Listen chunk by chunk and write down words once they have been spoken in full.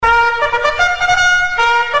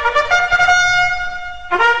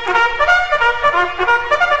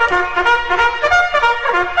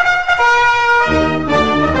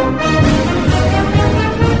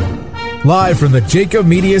Live from the Jacob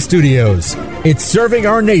Media Studios, it's Serving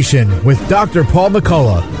Our Nation with Dr. Paul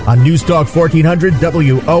McCullough on News Talk 1400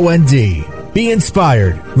 WOND. Be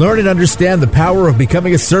inspired, learn and understand the power of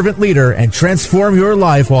becoming a servant leader and transform your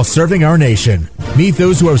life while serving our nation. Meet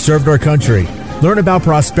those who have served our country. Learn about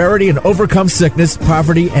prosperity and overcome sickness,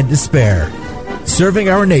 poverty, and despair. Serving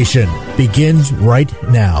Our Nation begins right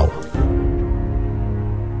now.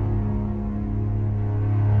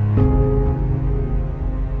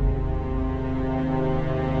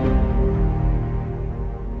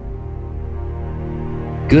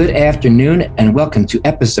 Good afternoon and welcome to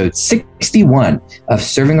episode 61 of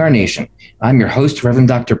Serving Our Nation. I'm your host, Reverend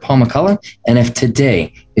Dr. Paul McCullough, and if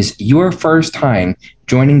today is your first time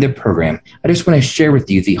joining the program, I just want to share with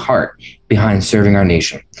you the heart behind Serving Our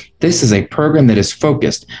Nation. This is a program that is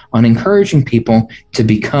focused on encouraging people to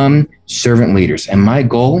become servant leaders, and my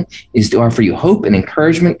goal is to offer you hope and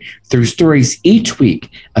encouragement through stories each week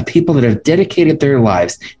of people that have dedicated their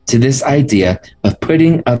lives to this idea of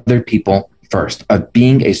putting other people first, of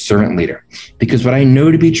being a servant leader. Because what I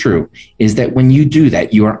know to be true is that when you do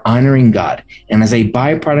that, you are honoring God. And as a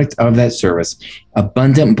byproduct of that service,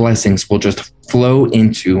 abundant blessings will just flow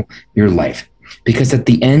into your life. Because at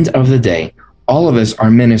the end of the day, all of us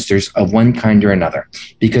are ministers of one kind or another,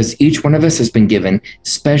 because each one of us has been given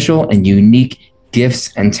special and unique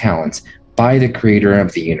gifts and talents by the creator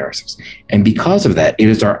of the universe. And because of that, it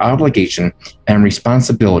is our obligation and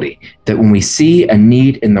responsibility that when we see a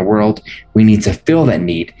need in the world, we need to fill that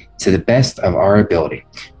need to the best of our ability,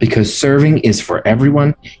 because serving is for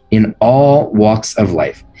everyone in all walks of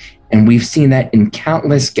life. And we've seen that in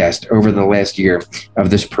countless guests over the last year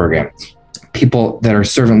of this program. People that are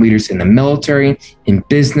servant leaders in the military, in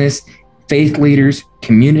business, faith leaders,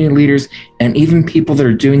 community leaders, and even people that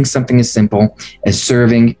are doing something as simple as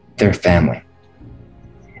serving their family.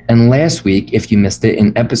 And last week, if you missed it,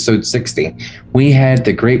 in episode 60, we had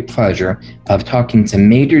the great pleasure of talking to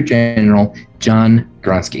Major General John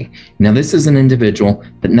Gronsky. Now, this is an individual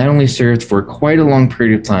that not only served for quite a long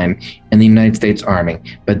period of time in the United States Army,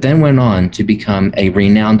 but then went on to become a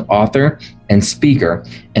renowned author and speaker.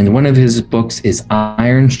 And one of his books is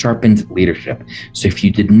Iron Sharpened Leadership. So if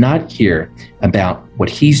you did not hear about what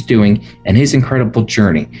he's doing and his incredible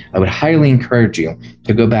journey, I would highly encourage you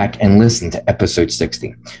to go back and listen to episode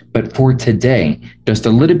 60. But for today, just a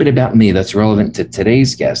little bit about me that's relevant to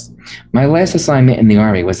today's guest. My last assignment in the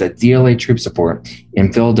Army was at DLA Troop Support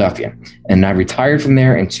in Philadelphia, and I retired from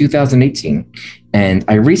there in 2018. And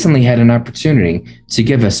I recently had an opportunity to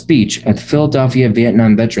give a speech at the Philadelphia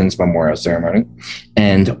Vietnam Veterans Memorial Ceremony.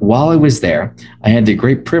 And while I was there, I had the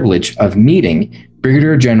great privilege of meeting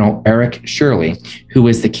Brigadier General Eric Shirley, who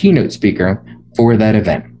was the keynote speaker for that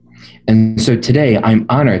event. And so today, I'm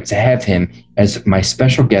honored to have him as my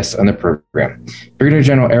special guest on the program. Brigadier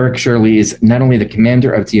General Eric Shirley is not only the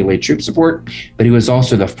commander of DLA Troop Support, but he was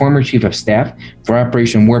also the former Chief of Staff for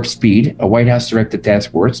Operation Warp Speed, a White House-directed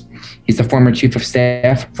task force. He's the former Chief of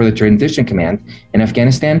Staff for the Transition Command in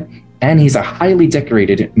Afghanistan, and he's a highly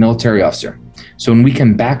decorated military officer. So when we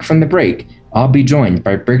come back from the break, I'll be joined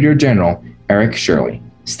by Brigadier General Eric Shirley.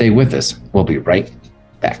 Stay with us. We'll be right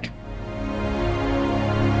back.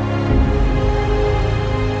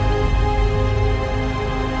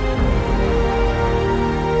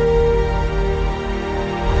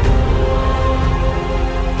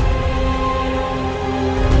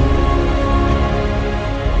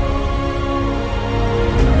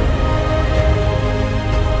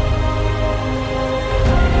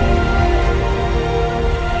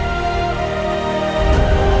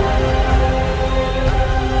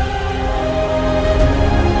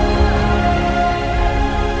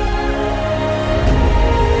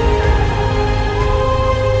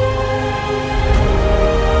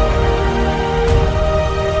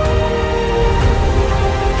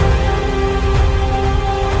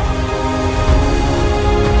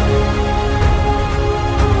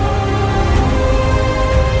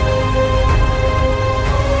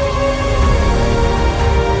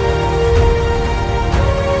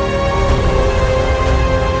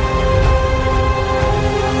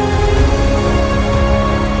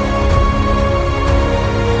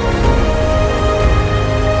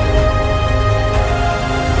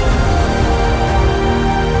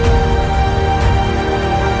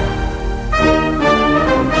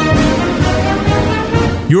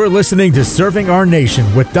 You're listening to Serving Our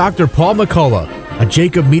Nation with Dr. Paul McCullough, a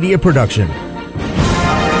Jacob Media production.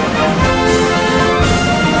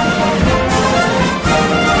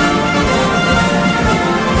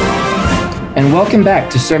 And welcome back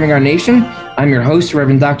to Serving Our Nation. I'm your host,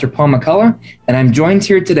 Reverend Dr. Paul McCullough, and I'm joined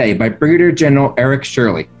here today by Brigadier General Eric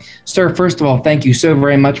Shirley. Sir, first of all, thank you so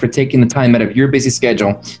very much for taking the time out of your busy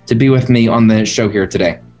schedule to be with me on the show here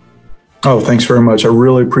today. Oh, thanks very much. I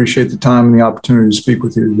really appreciate the time and the opportunity to speak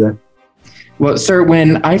with you today. Well, sir,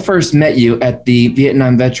 when I first met you at the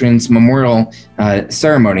Vietnam Veterans Memorial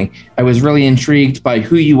ceremony, I was really intrigued by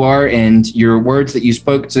who you are and your words that you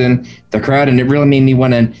spoke to the crowd, and it really made me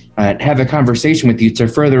want to have a conversation with you to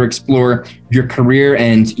further explore your career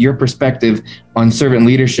and your perspective on servant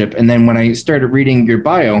leadership. And then when I started reading your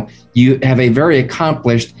bio, you have a very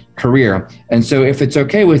accomplished career. And so if it's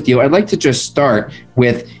okay with you, I'd like to just start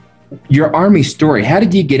with your Army story. How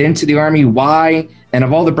did you get into the Army? Why? And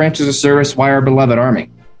of all the branches of service, why our beloved Army?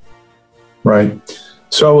 Right.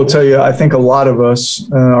 So I will tell you, I think a lot of us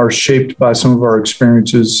are shaped by some of our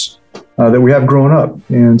experiences that we have growing up.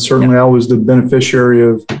 And certainly I was the beneficiary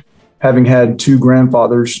of having had two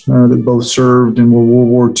grandfathers that both served and were World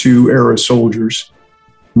War II era soldiers.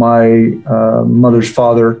 My mother's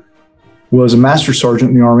father was a master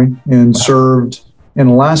sergeant in the Army and served in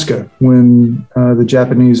Alaska when the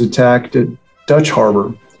Japanese attacked at Dutch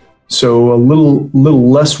Harbor. So a little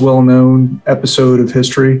less well-known episode of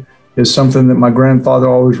history is something that my grandfather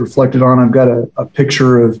always reflected on. I've got a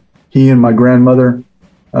picture of he and my grandmother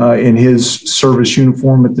in his service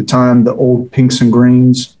uniform at the time, the old pinks and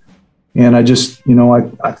greens. And I just,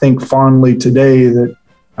 I think fondly today that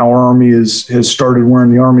our Army has started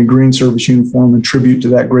wearing the Army green service uniform in tribute to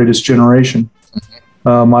that greatest generation.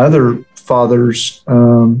 My other father's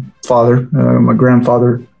father, my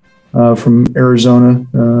grandfather from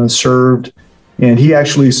Arizona, served, and he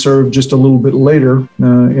actually served just a little bit later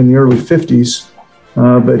in the early 50s,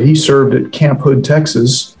 but he served at Camp Hood,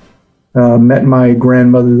 Texas, met my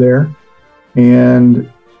grandmother there,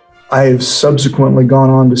 and I have subsequently gone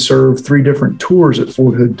on to serve 3 different tours at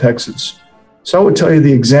Fort Hood, Texas. So I would tell you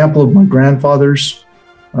the example of my grandfathers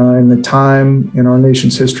and the time in our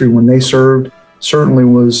nation's history when they served certainly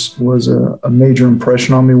was a major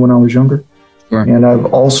impression on me when I was younger. Sure. And I've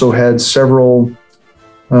also had several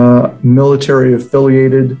military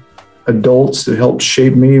affiliated adults that helped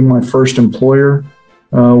shape me. My first employer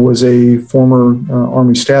was a former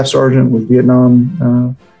Army Staff Sergeant with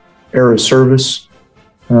Vietnam era service.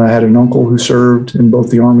 I had an uncle who served in both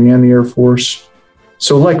the Army and the Air Force.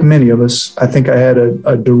 So like many of us, I think I had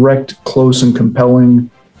a direct, close, and compelling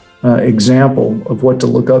example of what to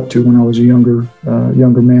look up to when I was a younger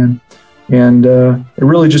man. And it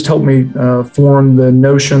really just helped me form the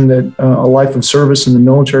notion that a life of service in the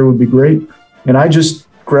military would be great. And I just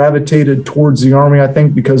gravitated towards the Army, I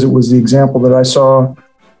think, because it was the example that I saw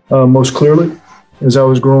most clearly as I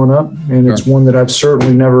was growing up. And Sure. It's one that I've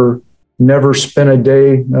certainly never spent a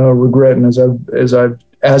day regretting, as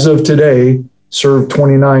of today, served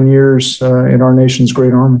 29 years in our nation's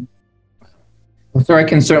great Army. Well, sir, I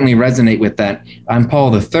can certainly resonate with that. I'm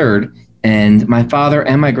Paul III, and my father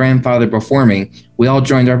and my grandfather before me, we all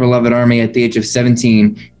joined our beloved Army at the age of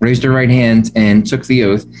 17, raised our right hand, and took the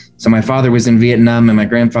oath. So my father was in Vietnam, and my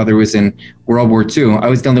grandfather was in World War II. I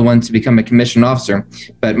was the only one to become a commissioned officer,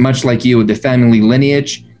 but much like you, the family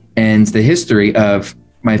lineage and the history of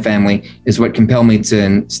my family is what compelled me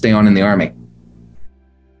to stay on in the Army.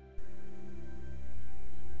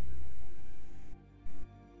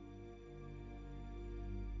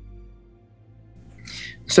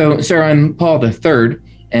 So, sir, I'm Paul III,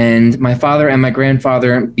 and my father and my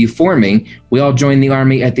grandfather before me, we all joined the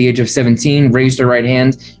Army at the age of 17, raised our right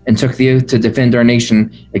hand, and took the oath to defend our nation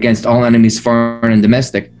against all enemies, foreign and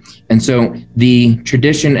domestic. And so the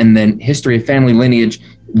tradition and the history of family lineage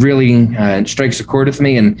really strikes a chord with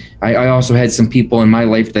me. And I also had some people in my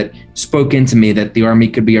life that spoke into me that the Army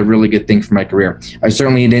could be a really good thing for my career. I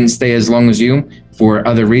certainly didn't stay as long as you for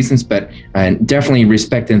other reasons, but definitely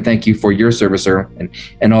respect and thank you for your service, sir,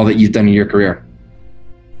 and all that you've done in your career.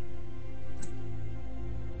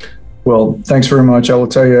 Well, thanks very much. I will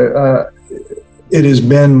tell you, it has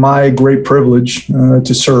been my great privilege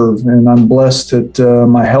to serve, and I'm blessed that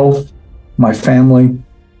my health, my family,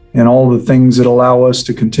 and all the things that allow us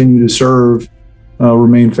to continue to serve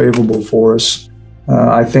remain favorable for us.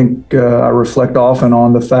 I think I reflect often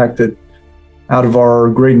on the fact that out of our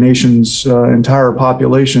great nation's entire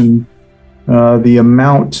population, the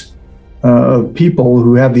amount of people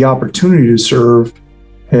who have the opportunity to serve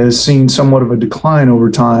has seen somewhat of a decline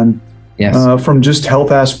over time. Yes. From just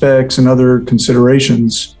health aspects and other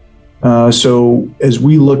considerations. So as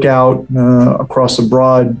we look out across the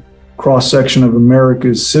broad cross-section of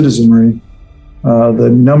America's citizenry, the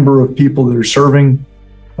number of people that are serving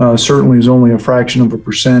certainly is only a fraction of a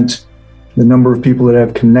percent. The number of people that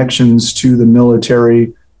have connections to the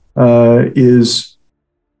military is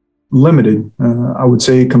limited. I would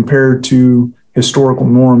say compared to historical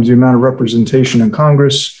norms, the amount of representation in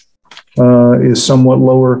Congress is somewhat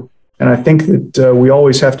lower. And I think that we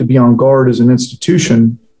always have to be on guard as an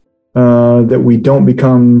institution that we don't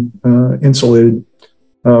become insulated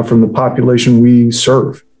from the population we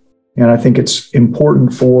serve. And I think it's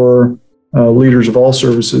important for leaders of all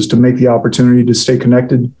services to make the opportunity to stay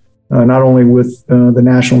connected, not only with the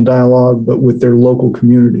national dialogue, but with their local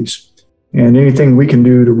communities. And anything we can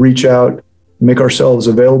do to reach out, make ourselves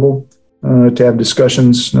available to have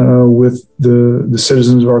discussions with the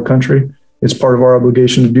citizens of our country, it's part of our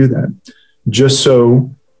obligation to do that. Just so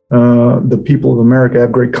the people of America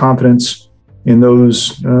have great confidence in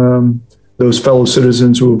those fellow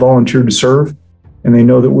citizens who have volunteered to serve, and they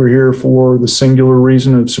know that we're here for the singular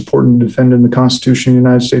reason of supporting and defending the Constitution of the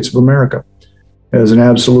United States of America as an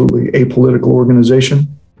absolutely apolitical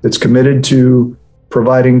organization that's committed to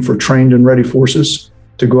providing for trained and ready forces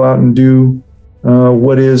to go out and do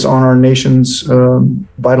what is on our nation's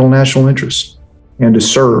vital national interests, and to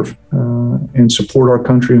serve and support our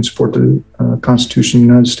country and support the Constitution of the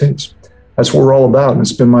United States. That's what we're all about, and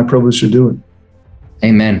it's been my privilege to do it.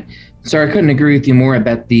 Amen. So I couldn't agree with you more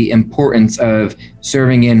about the importance of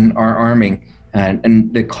serving in our Army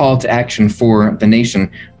and the call to action for the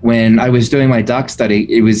nation. When I was doing my doc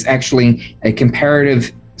study, it was actually a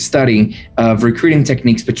comparative study of recruiting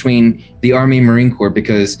techniques between the Army and Marine Corps,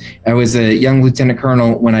 because I was a young lieutenant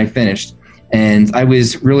colonel when I finished. And I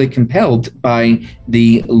was really compelled by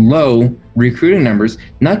the low recruiting numbers,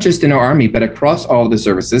 not just in our Army, but across all of the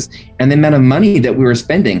services, and the amount of money that we were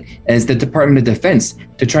spending as the Department of Defense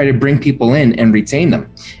to try to bring people in and retain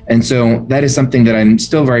them. And so that is something that I'm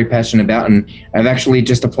still very passionate about. And I've actually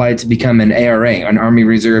just applied to become an ARA, an Army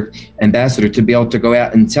Reserve Ambassador, to be able to go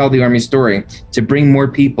out and tell the Army story, to bring more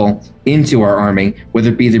people into our Army, whether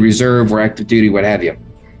it be the reserve or active duty, what have you.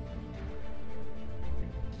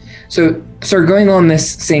 So, sir, going on this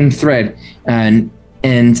same thread and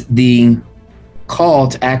the call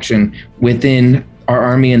to action within our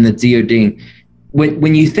Army and the DoD,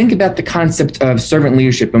 when you think about the concept of servant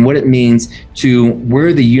leadership and what it means to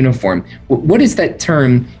wear the uniform, what does that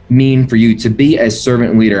term mean for you, to be a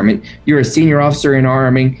servant leader? I mean, you're a senior officer in our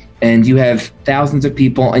Army, and you have thousands of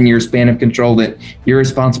people in your span of control that you're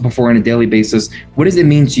responsible for on a daily basis. What does it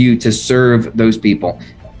mean to you to serve those people,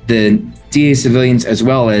 the DA civilians as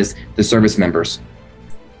well as the service members?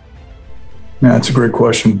 Yeah, that's a great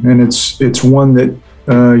question. And it's one that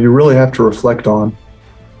you really have to reflect on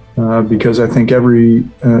because I think every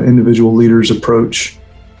individual leader's approach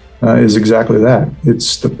is exactly that.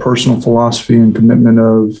 It's the personal philosophy and commitment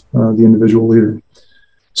of the individual leader.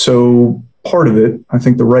 So part of it, I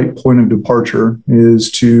think the right point of departure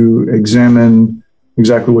is to examine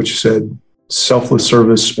exactly what you said, selfless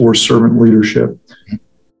service or servant leadership.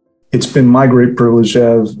 It's been my great privilege to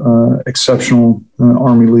have exceptional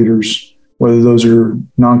Army leaders, whether those are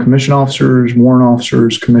non-commissioned officers, warrant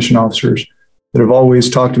officers, commissioned officers, that have always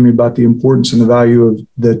talked to me about the importance and the value of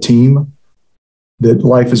the team, that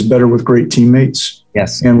life is better with great teammates.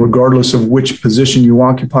 Yes. And regardless of which position you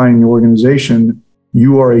occupy in the organization,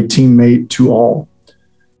 you are a teammate to all.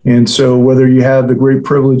 And so whether you have the great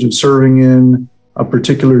privilege of serving in a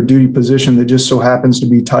particular duty position that just so happens to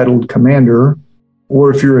be titled commander, or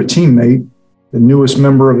if you're a teammate, the newest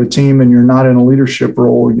member of a team, and you're not in a leadership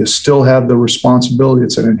role, you still have the responsibility.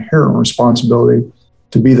 It's an inherent responsibility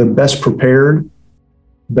to be the best prepared,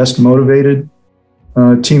 best motivated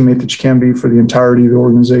teammate that you can be for the entirety of the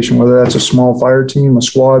organization, whether that's a small fire team, a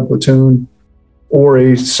squad, platoon, or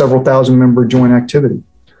a several thousand member joint activity.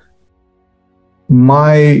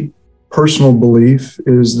 My personal belief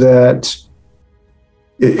is that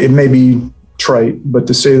it may be trite, but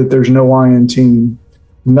to say that there's no I in team,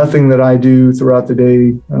 nothing that I do throughout the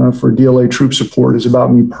day for DLA troop support is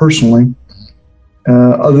about me personally,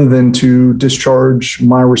 other than to discharge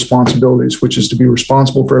my responsibilities, which is to be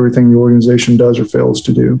responsible for everything the organization does or fails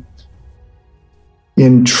to do.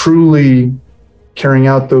 In truly carrying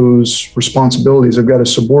out those responsibilities, I've got to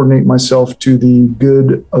subordinate myself to the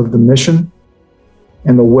good of the mission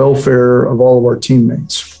and the welfare of all of our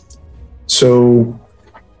teammates. So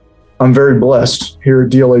I'm very blessed here at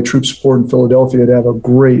DLA Troop Support in Philadelphia to have a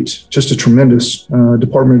great, just a tremendous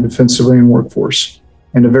Department of Defense civilian workforce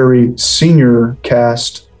and a very senior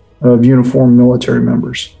cast of uniformed military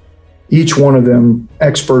members. Each one of them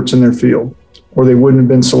experts in their field, or they wouldn't have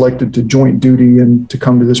been selected to joint duty and to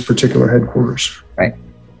come to this particular headquarters. Right.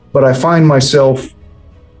 But I find myself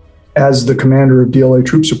as the commander of DLA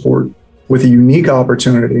Troop Support with a unique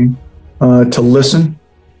opportunity to listen,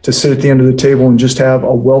 to sit at the end of the table and just have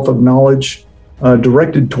a wealth of knowledge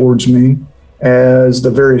directed towards me as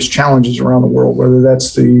the various challenges around the world, whether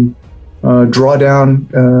that's the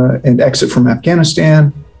drawdown and exit from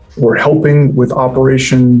Afghanistan, or helping with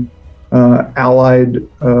Operation Allied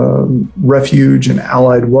Refuge and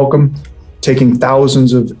Allied Welcome, taking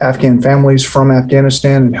thousands of Afghan families from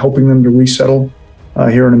Afghanistan and helping them to resettle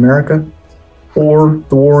here in America, or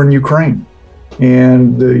the war in Ukraine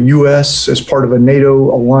and the U.S. as part of a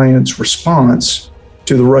NATO alliance response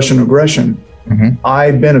to the Russian aggression. Mm-hmm.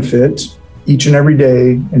 I benefit each and every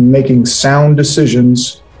day in making sound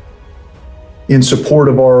decisions in support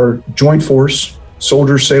of our joint force,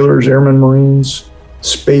 soldiers, sailors, airmen, Marines,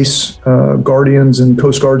 space guardians, and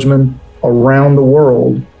Coast Guardsmen around the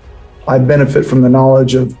world. I benefit from the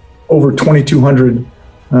knowledge of over 2,200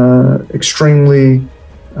 extremely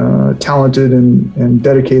talented and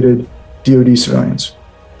dedicated DoD civilians.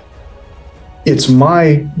 It's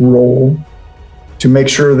my role to make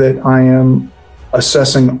sure that I am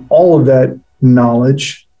assessing all of that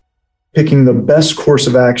knowledge, picking the best course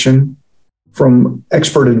of action from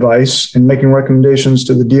expert advice, and making recommendations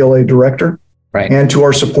to the DLA director, right, and to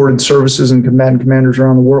our supported services and combatant commanders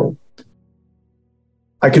around the world.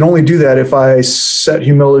 I can only do that if I set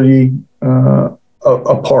humility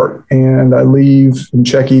apart and I leave and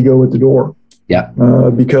check ego at the door. Yeah.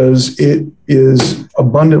 Because it is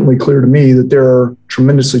abundantly clear to me that there are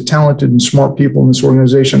tremendously talented and smart people in this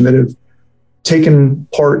organization that have taken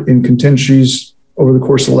part in contingencies over the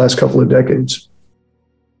course of the last couple of decades.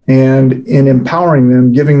 And in empowering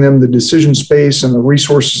them, giving them the decision space and the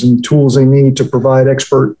resources and tools they need to provide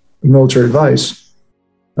expert military advice,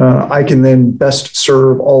 I can then best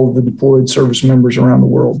serve all of the deployed service members around the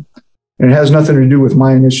world. And it has nothing to do with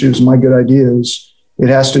my initiatives, my good ideas. It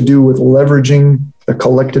has to do with leveraging the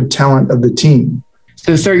collective talent of the team.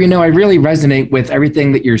 So, sir, I really resonate with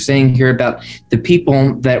everything that you're saying here about the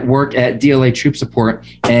people that work at DLA Troop Support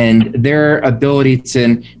and their ability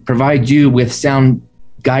to provide you with sound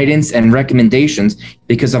guidance and recommendations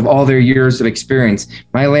because of all their years of experience.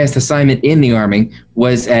 My last assignment in the Army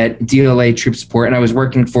was at DLA Troop Support, and I was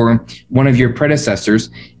working for one of your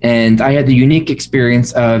predecessors, and I had the unique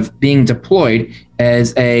experience of being deployed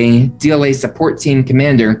as a DLA support team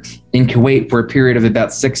commander in Kuwait for a period of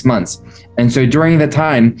about 6 months. And so during the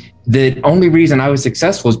time, the only reason I was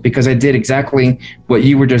successful is because I did exactly what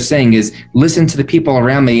you were just saying, is listen to the people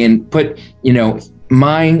around me and put,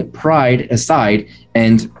 my pride aside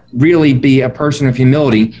and really be a person of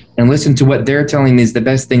humility and listen to what they're telling me is the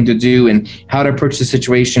best thing to do and how to approach the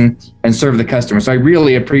situation and serve the customer. So I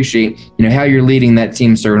really appreciate, how you're leading that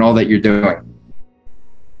team, sir, and all that you're doing.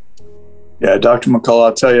 Yeah, Dr. McCullough,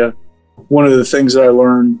 I'll tell you, one of the things that I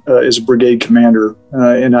learned as a brigade commander,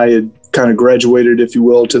 and I had kind of graduated, if you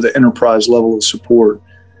will, to the enterprise level of support.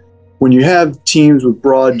 When you have teams with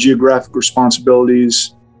broad geographic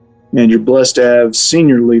responsibilities, and you're blessed to have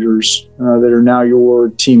senior leaders that are now your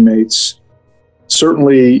teammates,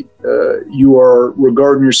 certainly you are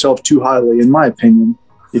regarding yourself too highly, in my opinion,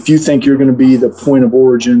 if you think you're going to be the point of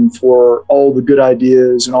origin for all the good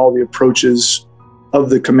ideas and all the approaches of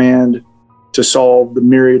the command to solve the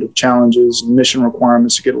myriad of challenges and mission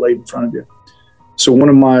requirements that get laid in front of you. So one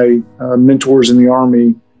of my mentors in the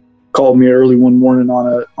Army called me early one morning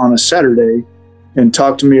on a Saturday and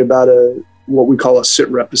talked to me about what we call a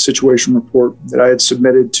SITREP, a situation report that I had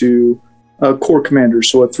submitted to Corps commanders,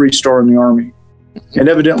 so a 3-star in the Army. And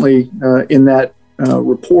evidently in that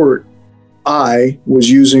report, I was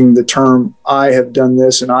using the term, I have done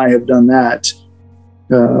this and I have done that,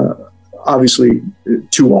 obviously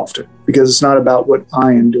too often, because it's not about what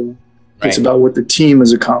I am doing. Right. It's about what the team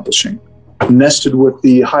is accomplishing, nested with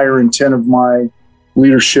the higher intent of my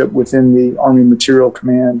leadership within the Army Material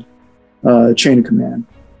Command chain of command.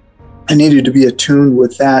 I needed to be attuned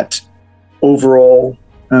with that overall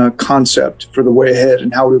concept for the way ahead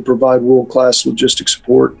and how to provide world-class logistic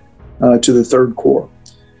support to the 3rd Corps.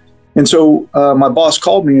 And so my boss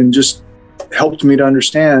called me and just helped me to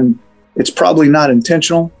understand it's probably not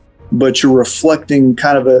intentional, but you're reflecting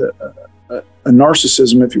kind of a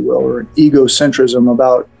narcissism, if you will, or an egocentrism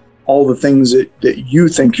about all the things that you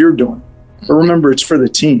think you're doing. But remember, it's for the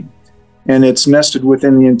team, and it's nested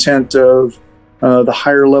within the intent of the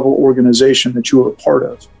higher level organization that you are a part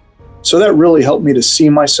of. So that really helped me to see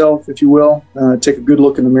myself, if you will, take a good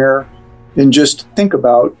look in the mirror and just think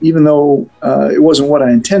about, even though it wasn't what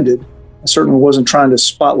I intended, I certainly wasn't trying to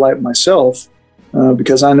spotlight myself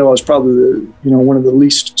because I know I was probably one of the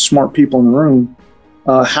least smart people in the room.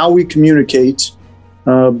 How we communicate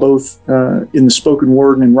both in the spoken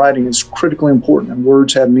word and in writing is critically important, and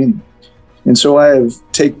words have meaning. And so I have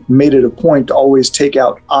made it a point to always take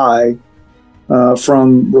out I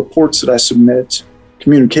from reports that I submit,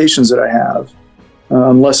 communications that I have,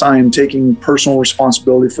 unless I am taking personal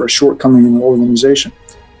responsibility for a shortcoming in the organization.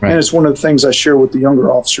 Right. And it's one of the things I share with the younger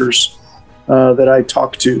officers that I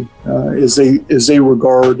talk to, is they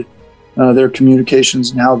regard their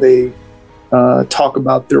communications and how they talk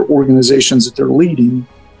about their organizations that they're leading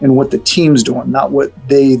and what the team's doing, not what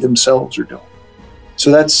they themselves are doing.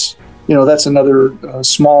 So that's another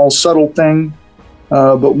small, subtle thing,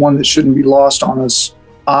 but one that shouldn't be lost on us.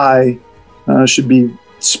 Should be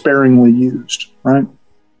sparingly used, right?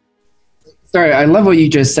 Sorry, I love what you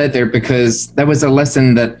just said there, because that was a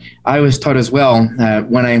lesson that I was taught as well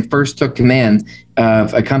when I first took command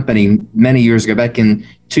of a company many years ago, back in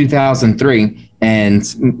 2003. And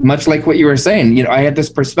much like what you were saying, I had this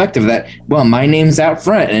perspective that, well, my name's out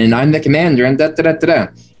front and I'm the commander and da-da-da-da-da.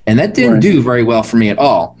 And that didn't do very well for me at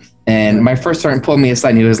all. And my first sergeant pulled me aside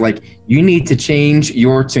and he was like, you need to change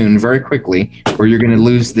your tune very quickly or you're going to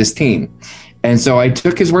lose this team. And so I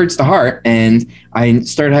took his words to heart and I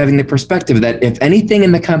started having the perspective that if anything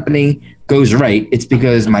in the company goes right, it's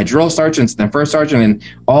because my drill sergeants, the first sergeant, and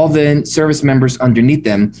all the service members underneath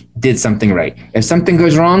them did something right. If something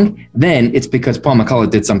goes wrong, then it's because Paul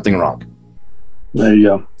McCullough did something wrong. There you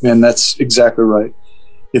go. And that's exactly right.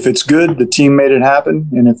 If it's good, the team made it happen.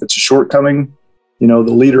 And if it's a shortcoming, the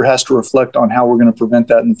leader has to reflect on how we're going to prevent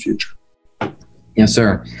that in the future. Yes,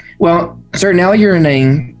 sir. Well, sir, now you're in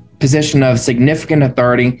a position of significant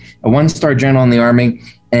authority, a one-star general in the Army.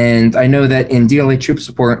 And I know that in DLA Troop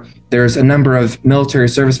Support, there's a number of military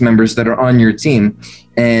service members that are on your team.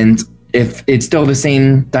 And if it's still the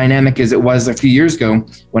same dynamic as it was a few years ago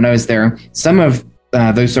when I was there, some of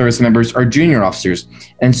those service members are junior officers.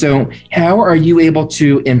 And so how are you able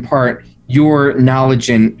to impart your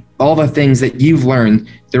knowledge and all the things that you've learned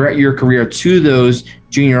throughout your career to those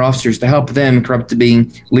junior officers to help them grow up to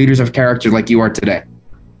being leaders of character like you are today?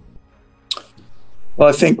 Well,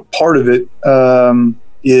 I think part of it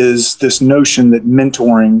is this notion that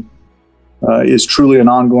mentoring is truly an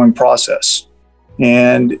ongoing process.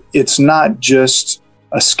 And it's not just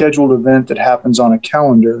a scheduled event that happens on a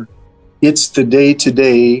calendar. It's the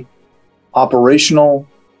day-to-day operational,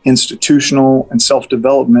 institutional, and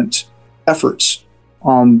self-development efforts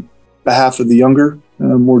on behalf of the younger,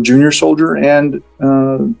 more junior soldier and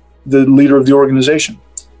the leader of the organization.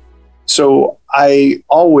 So I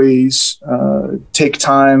always take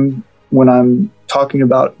time when I'm talking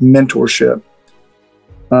about mentorship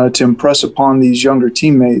to impress upon these younger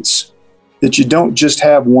teammates that you don't just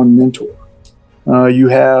have one mentor. You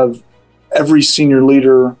have every senior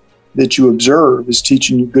leader that you observe is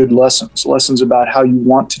teaching you good lessons about how you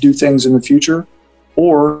want to do things in the future,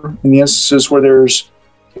 or in the instances where there's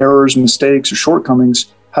errors, mistakes, or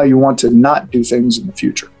shortcomings, how you want to not do things in the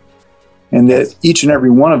future. And that each and every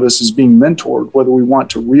one of us is being mentored, whether we want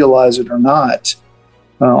to realize it or not,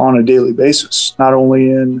 on a daily basis, not only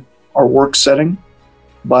in our work setting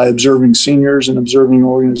by observing seniors and observing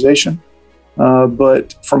organization,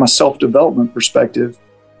 but from a self-development perspective,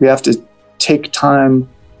 we have to take time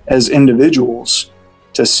as individuals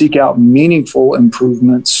to seek out meaningful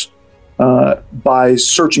improvements by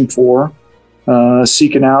searching for,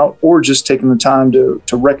 seeking out, or just taking the time to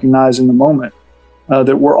recognize in the moment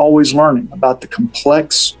that we're always learning about the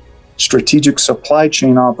complex strategic supply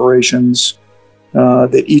chain operations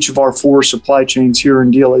that each of our 4 supply chains here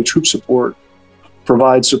in DLA Troop Support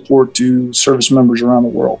provide support to service members around the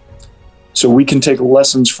world. So we can take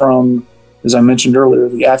lessons from, as I mentioned earlier,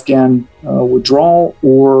 the Afghan withdrawal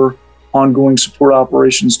or ongoing support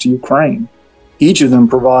operations to Ukraine. Each of them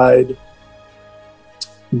provide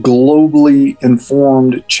globally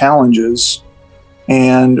informed challenges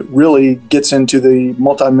and really gets into the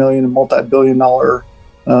multi-million and multi-billion dollar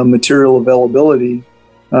material availability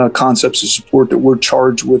concepts of support that we're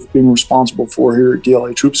charged with being responsible for here at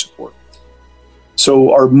DLA Troop Support.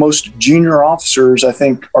 So our most junior officers, I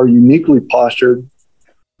think, are uniquely postured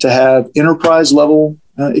to have enterprise level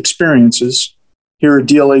experiences here at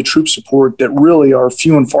DLA Troop Support that really are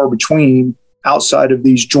few and far between outside of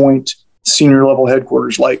these joint senior level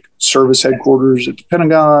headquarters like service headquarters at the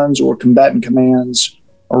Pentagons or combatant commands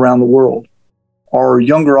around the world. Our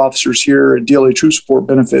younger officers here at DLA Troop Support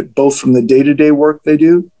benefit both from the day-to-day work they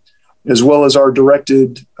do, as well as our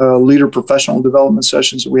directed leader professional development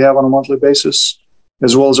sessions that we have on a monthly basis,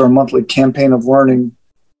 as well as our monthly campaign of learning,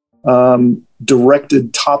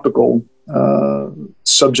 directed topical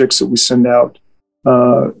subjects that we send out,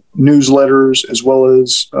 newsletters, as well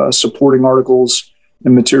as supporting articles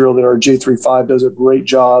and material that our J35 does a great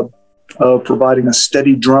job of providing a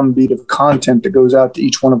steady drumbeat of content that goes out to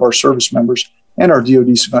each one of our service members and our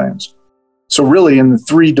DoD civilians. So really in the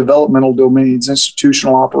three developmental domains,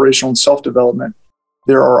 institutional, operational, and self-development,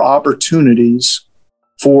 there are opportunities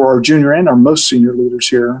for our junior and our most senior leaders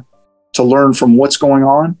here to learn from what's going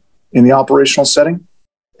on in the operational setting,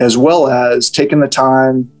 as well as taking the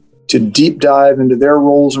time to deep dive into their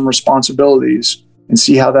roles and responsibilities and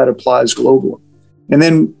see how that applies globally. And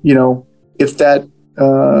then, if that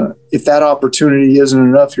opportunity isn't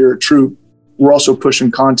enough here at Troop, we're also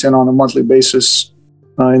pushing content on a monthly basis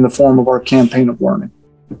in the form of our campaign of learning.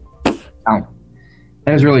 Wow.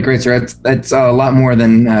 That was really great, sir. That's a lot more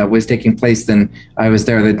than was taking place than I was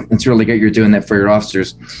there. It's really great you're doing that for your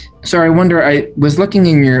officers. Sir, I wonder, I was looking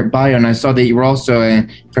in your bio and I saw that you were also a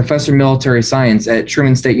professor of military science at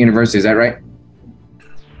Truman State University. Is that right?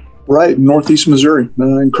 Right, Northeast Missouri,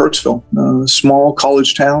 in Kirksville, a small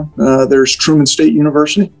college town. There's Truman State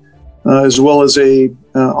University, as well as a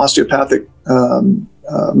osteopathic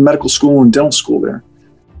medical school and dental school there.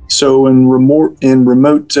 So in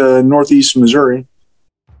remote Northeast Missouri,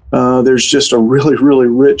 there's just a really, really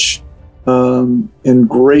rich and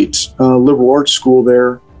great liberal arts school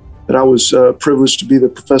there that I was privileged to be the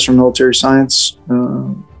professor of military science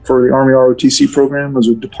for the Army ROTC program. I was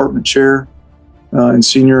a department chair and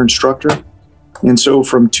senior instructor. And so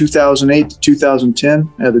from 2008 to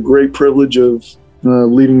 2010, I had the great privilege of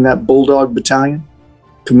leading that Bulldog Battalion,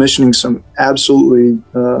 commissioning some absolutely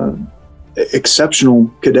exceptional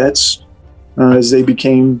cadets as they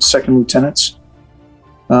became second lieutenants.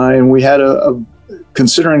 And we had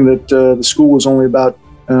considering that the school was only about,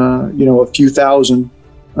 a few thousand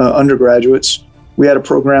undergraduates, we had a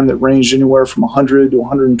program that ranged anywhere from 100 to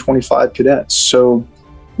 125 cadets. So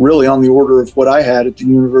really on the order of what I had at the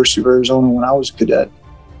University of Arizona when I was a cadet.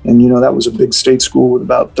 And, that was a big state school with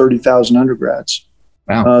about 30,000 undergrads.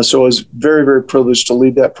 Wow. So I was very, very privileged to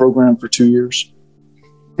lead that program for 2 years.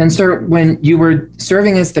 And sir, when you were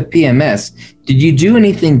serving as the PMS, did you do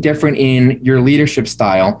anything different in your leadership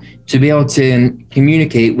style to be able to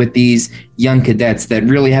communicate with these young cadets that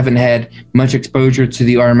really haven't had much exposure to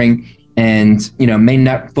the Army and, may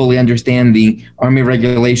not fully understand the Army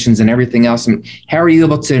regulations and everything else? And how are you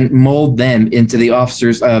able to mold them into the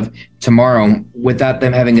officers of tomorrow without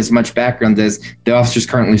them having as much background as the officers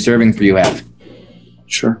currently serving for you have?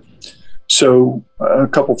 Sure. So a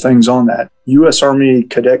couple things on that. U.S. Army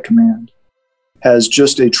Cadet Command has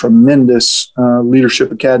just a tremendous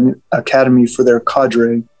leadership academy for their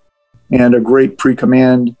cadre and a great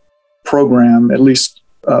pre-command program, at least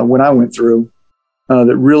when I went through,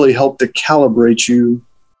 that really helped to calibrate you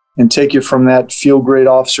and take you from that field grade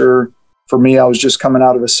officer. For me, I was just coming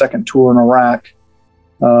out of a second tour in Iraq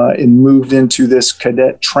and moved into this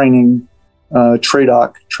cadet training,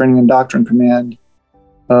 TRADOC, Training and Doctrine Command,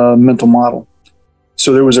 mental model.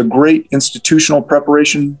 So there was a great institutional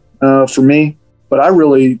preparation for me, but I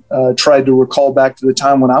really tried to recall back to the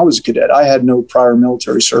time when I was a cadet. I had no prior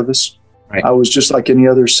military service. Right. I was just like any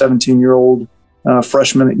other 17-year-old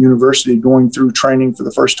freshman at university going through training for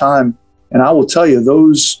the first time. And I will tell you,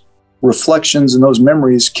 those reflections and those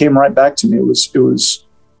memories came right back to me. It was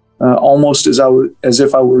almost as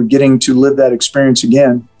if I were getting to live that experience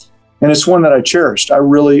again. And it's one that I cherished. I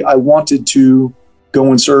wanted to go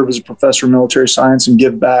and serve as a professor of military science and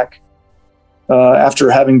give back after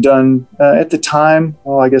having done, at the time,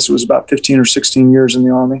 I guess it was about 15 or 16 years in the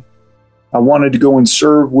Army. I wanted to go and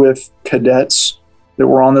serve with cadets that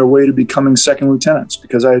were on their way to becoming second lieutenants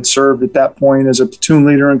because I had served at that point as a platoon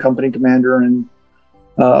leader and company commander and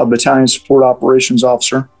a battalion support operations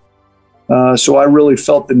officer. So I really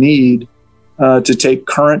felt the need to take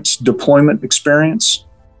current deployment experience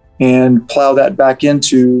and plow that back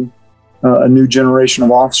into a new generation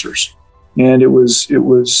of officers. And it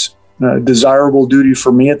was a desirable duty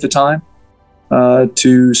for me at the time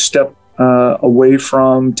to step away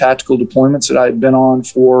from tactical deployments that I had been on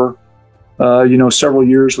for several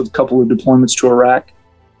years with a couple of deployments to Iraq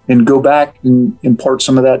and go back and impart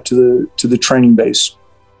some of that to the training base.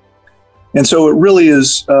 And so it really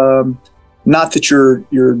is not that you're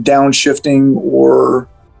downshifting or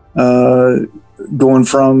going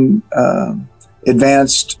from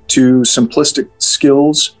advanced to simplistic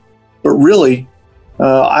skills, but really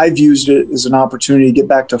I've used it as an opportunity to get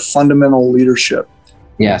back to fundamental leadership.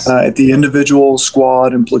 Yes. At the individual,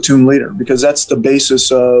 squad, and platoon leader, because that's the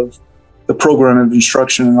basis of the program of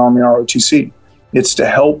instruction in Army ROTC. It's to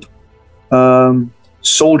help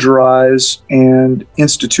soldierize and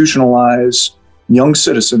institutionalize young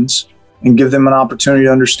citizens and give them an opportunity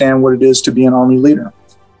to understand what it is to be an Army leader.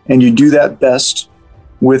 And you do that best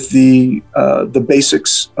with the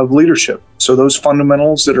basics of leadership. So those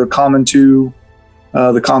fundamentals that are common to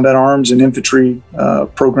the combat arms and infantry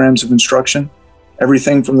programs of instruction,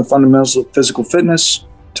 everything from the fundamentals of physical fitness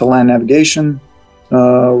to land navigation,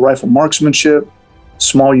 rifle marksmanship,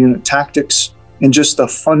 small unit tactics, and just the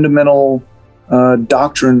fundamental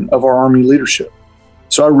doctrine of our Army leadership.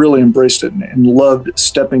 So I really embraced it and loved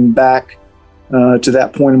stepping back to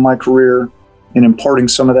that point in my career and imparting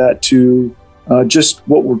some of that to just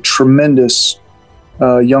what were tremendous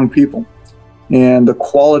young people. And the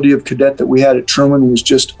quality of cadet that we had at Truman was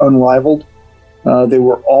just unrivaled. They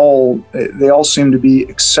all seemed to be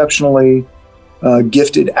exceptionally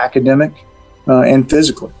gifted academic and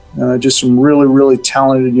physically. Just some really, really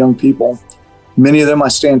talented young people. Many of them I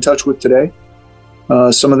stay in touch with today.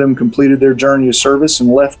 Some of them completed their journey of service and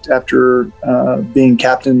left after being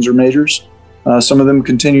captains or majors. Some of them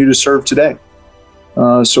continue to serve today.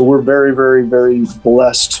 So we're very, very, very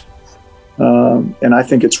blessed. And I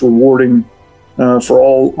think it's rewarding for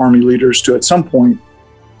all Army leaders to at some point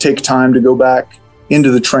take time to go back into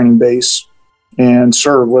the training base and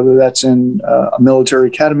serve, whether that's in a military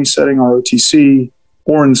academy setting, ROTC,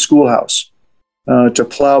 or in the schoolhouse, to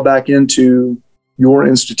plow back into your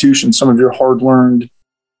institution some of your hard-learned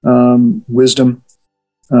wisdom,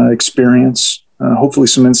 experience, hopefully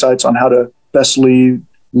some insights on how to best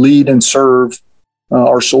lead and serve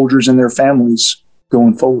our soldiers and their families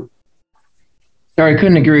going forward. Sorry, I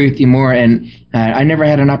couldn't agree with you more. And I never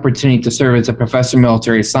had an opportunity to serve as a professor of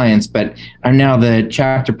military science, but I'm now the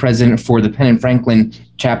chapter president for the Penn and Franklin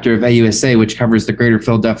chapter of AUSA, which covers the greater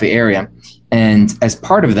Philadelphia area. And as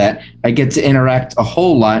part of that, I get to interact a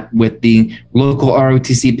whole lot with the local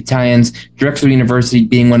ROTC battalions, Drexel University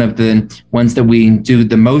being one of the ones that we do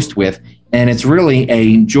the most with. And it's really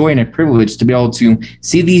a joy and a privilege to be able to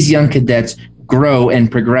see these young cadets grow and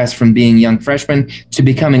progress from being young freshmen to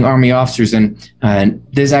becoming Army officers. And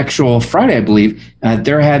this actual Friday, I believe,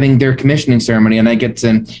 they're having their commissioning ceremony, and I get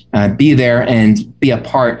to be there and be a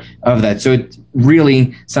part of that. So it's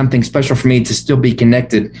really something special for me to still be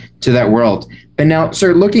connected to that world. But now,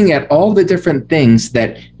 sir, looking at all the different things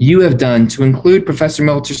that you have done to include Professor of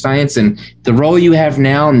Military Science and the role you have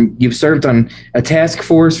now, and you've served on a task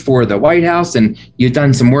force for the White House, and you've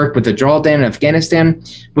done some work with the drawdown in Afghanistan,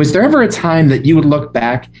 was there ever a time that you would look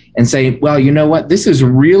back and say, well, you know what, this is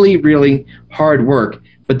really, really hard work,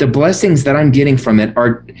 but the blessings that I'm getting from it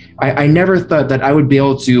are, I never thought that I would be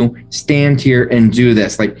able to stand here and do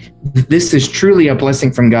this. Like, this is truly a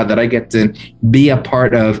blessing from God that I get to be a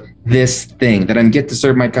part of this thing, that I get to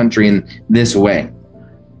serve my country in this way.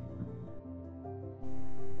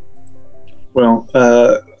 Well,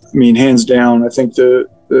 hands down, I think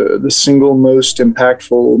the single most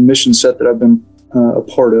impactful mission set that I've been a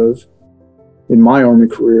part of in my Army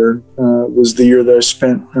career was the year that I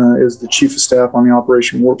spent as the Chief of Staff on the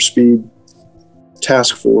Operation Warp Speed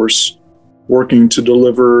Task Force, working to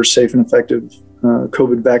deliver safe and effective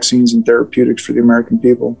COVID vaccines and therapeutics for the American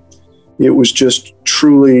people. It was just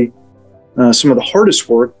truly some of the hardest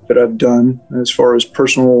work that I've done as far as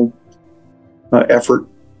personal effort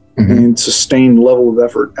and sustained level of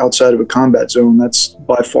effort outside of a combat zone. That's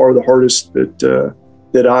by far the hardest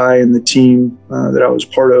that I and the team that I was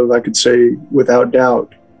part of, I could say without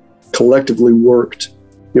doubt, collectively worked.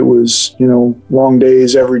 It was, long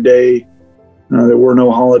days every day. There were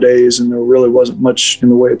no holidays, and there really wasn't much in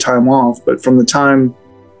the way of time off. But from the time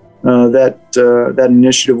that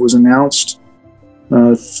initiative was announced,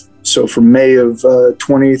 so from May of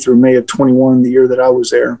 20 through May of 21, the year that I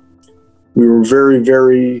was there, we were very,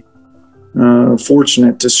 very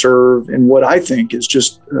fortunate to serve in what I think is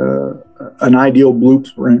just an ideal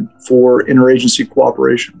blueprint for interagency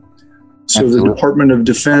cooperation. So Absolutely. The Department of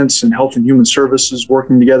Defense and Health and Human Services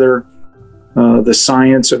working together, the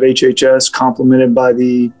science of HHS complemented by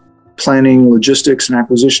the planning, logistics, and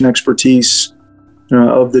acquisition expertise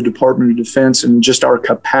of the Department of Defense, and just our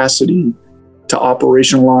capacity to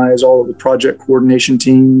operationalize all of the project coordination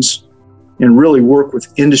teams and really work with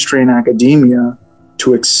industry and academia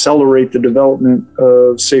to accelerate the development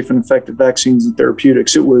of safe and effective vaccines and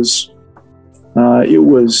therapeutics. It was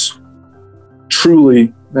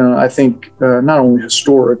truly, I think, not only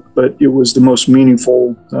historic, but it was the most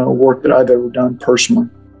meaningful work that I've ever done personally.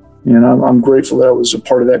 And I'm grateful that I was a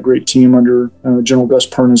part of that great team under General Gus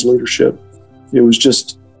Perna's leadership. It was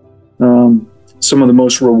just some of the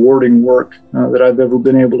most rewarding work that I've ever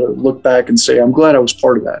been able to look back and say, I'm glad I was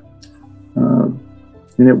part of that.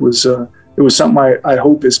 And it was something I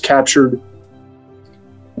hope is captured.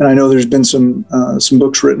 And I know there's been some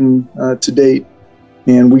books written to date,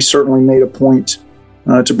 and we certainly made a point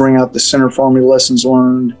to bring out the Center for Army Lessons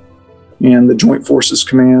Learned and the Joint Forces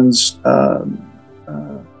Command's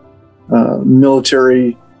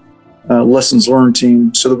military lessons learned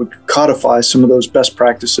team, so that we could codify some of those best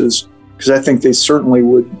practices because I think they certainly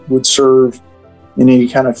would serve in any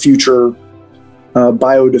kind of future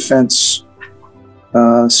biodefense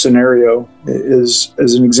scenario as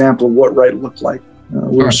an example of what right looked like.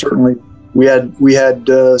 We had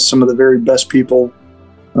some of the very best people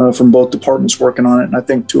from both departments working on it, and I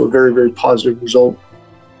think to a very, very positive result.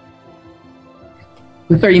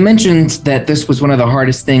 Sir, you mentioned that this was one of the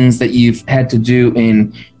hardest things that you've had to do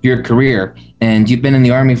in your career, and you've been in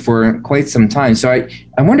the Army for quite some time. So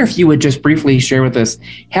I wonder if you would just briefly share with us,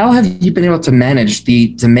 how have you been able to manage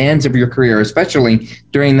the demands of your career, especially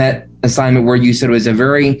during that assignment where you said it was a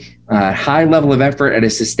very high level of effort at a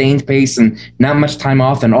sustained pace and not much time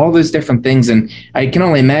off and all those different things. And I can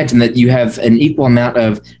only imagine that you have an equal amount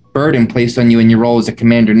of burden placed on you in your role as a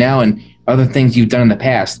commander now and other things you've done in the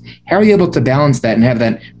past. How are you able to balance that and have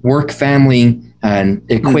that work-family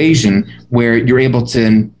equation where you're able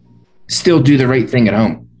to still do the right thing at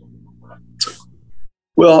home?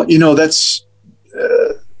 Well, that's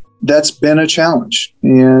been a challenge,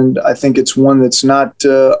 and I think it's one that's not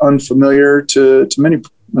unfamiliar to many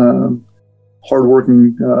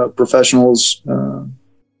hardworking professionals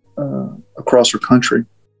across our country.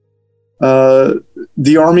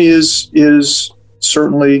 The Army is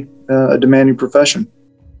certainly a demanding profession,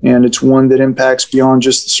 and it's one that impacts beyond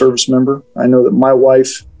just the service member. I know that my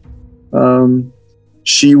wife,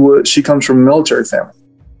 she comes from a military family,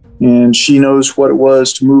 and she knows what it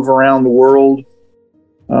was to move around the world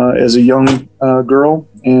as a young girl,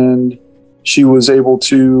 and she was able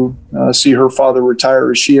to see her father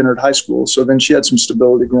retire as she entered high school. So then she had some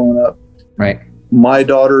stability growing up. Right. My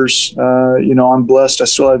daughters, I'm blessed. I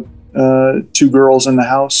still have 2 girls in the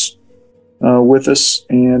house with us,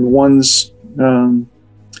 and one's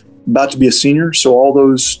about to be a senior. So all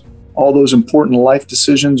those important life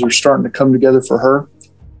decisions are starting to come together for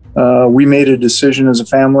her. We made a decision as a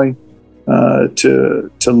family to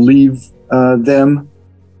leave them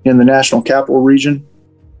in the National Capital Region,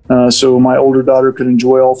 so my older daughter could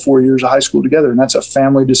enjoy all 4 years of high school together, and that's a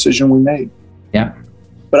family decision we made. Yeah.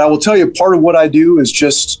 But I will tell you, part of what I do is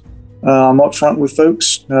just I'm upfront with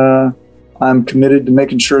folks. I'm committed to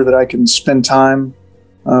making sure that I can spend time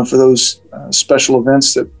for those special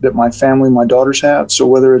events that my family, my daughters have. So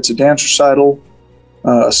whether it's a dance recital,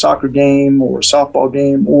 a soccer game, or a softball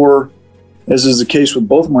game, or as is the case with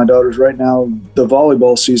both of my daughters right now, the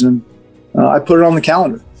volleyball season, I put it on the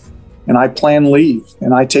calendar, and I plan leave,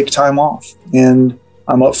 and I take time off, and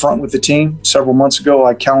I'm upfront with the team. Several months ago,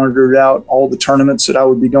 I calendared out all the tournaments that I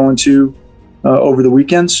would be going to over the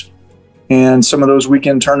weekends. And some of those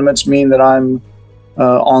weekend tournaments mean that I'm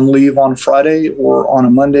on leave on Friday or on a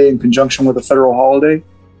Monday in conjunction with a federal holiday,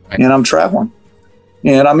 and I'm traveling.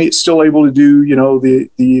 And I'm still able to do,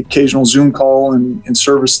 the occasional Zoom call and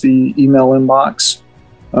service the email inbox.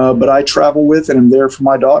 But I travel with and am there for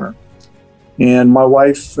my daughter. And my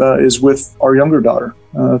wife is with our younger daughter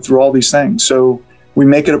through all these things. So we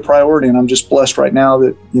make it a priority. And I'm just blessed right now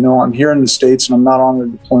that, I'm here in the States and I'm not on a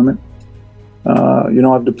deployment.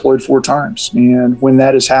 I've deployed 4 times. And when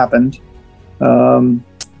that has happened,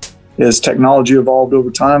 as technology evolved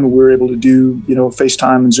over time, and we were able to do,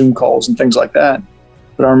 FaceTime and Zoom calls and things like that.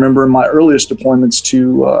 But I remember in my earliest deployments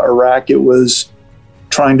to Iraq, it was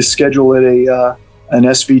trying to schedule at an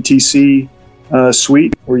SVTC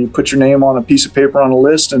suite where you put your name on a piece of paper on a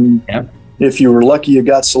list. And if you were lucky, you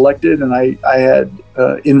got selected. And I had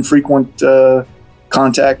infrequent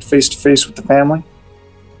contact face-to-face with the family.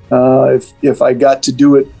 If I got to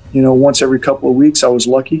do it, once every couple of weeks, I was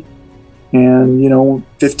lucky. And,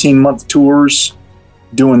 15-month tours,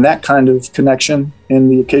 doing that kind of connection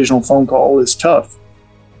and the occasional phone call is tough.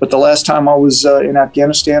 But the last time I was in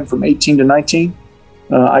Afghanistan from 18 to 19,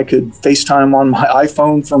 I could FaceTime on my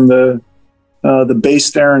iPhone from the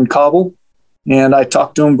base there in Kabul, and I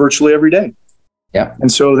talked to them virtually every day. Yeah.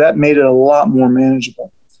 And so that made it a lot more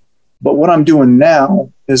manageable. But what I'm doing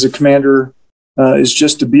now as a commander is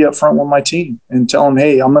just to be up front with my team and tell them,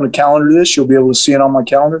 hey, I'm going to calendar this. You'll be able to see it on my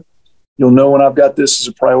calendar. You'll know when I've got this as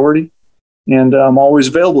a priority. And I'm always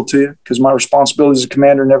available to you because my responsibility as a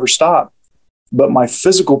commander never stop. But my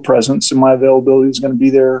physical presence and my availability is going to be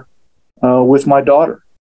there with my daughter.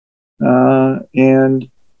 And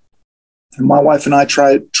my wife and I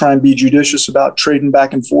try and be judicious about trading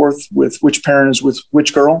back and forth with which parent is with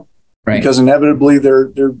which girl, right? Because inevitably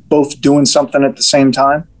they're both doing something at the same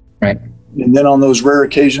time, right? And then on those rare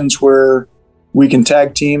occasions where we can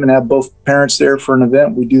tag team and have both parents there for an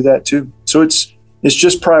event, we do that too. So it's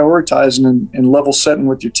just prioritizing and level setting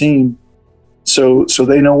with your team, so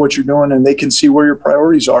they know what you're doing and they can see where your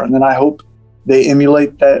priorities are. And then I hope they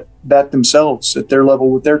emulate that themselves at their level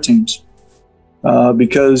with their teams.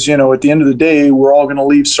 because, at the end of the day, we're all going to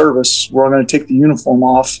leave service. We're all going to take the uniform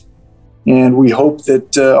off. And we hope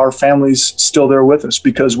that our family's still there with us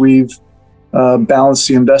because we've balanced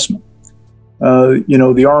the investment.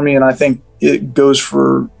 The Army, and I think it goes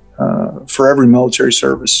for every military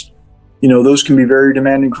service, those can be very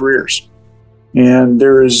demanding careers. And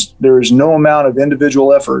there is no amount of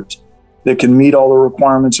individual effort that can meet all the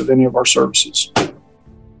requirements of any of our services.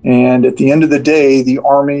 And at the end of the day, the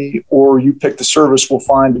Army, or you pick the service, will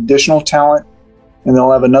find additional talent, and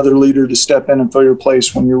they'll have another leader to step in and fill your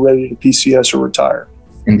place when you're ready to PCS or retire.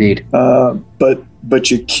 Indeed.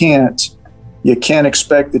 But you can't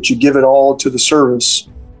expect that you give it all to the service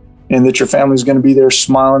and that your family's going to be there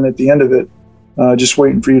smiling at the end of it, just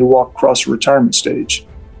waiting for you to walk across the retirement stage.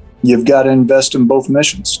 You've got to invest in both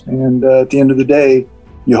missions. And at the end of the day,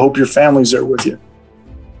 you hope your family's there with you.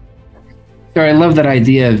 Sure, I love that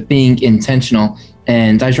idea of being intentional.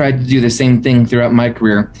 And I tried to do the same thing throughout my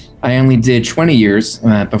career. I only did 20 years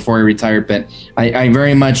before I retired, but I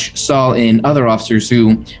very much saw in other officers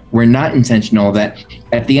who were not intentional that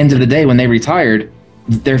at the end of the day, when they retired,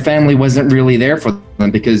 their family wasn't really there for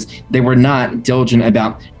them because they were not diligent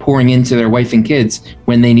about pouring into their wife and kids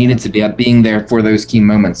when they needed to be, being there for those key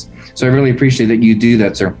moments. So I really appreciate that you do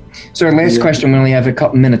that, sir. So our last question, we only have a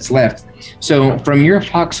couple minutes left. So from your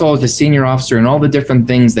foxhole as a senior officer and all the different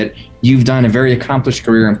things that you've done, a very accomplished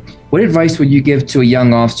career, what advice would you give to a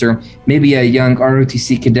young officer, maybe a young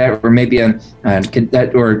ROTC cadet, or maybe a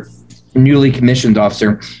cadet or newly commissioned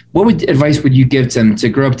officer? What advice would you give them to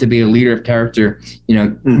grow up to be a leader of character?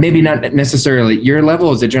 Maybe not necessarily at your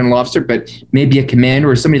level as a general officer, but maybe a commander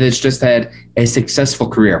or somebody that's just had a successful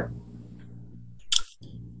career.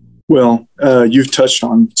 Well, you've touched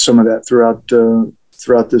on some of that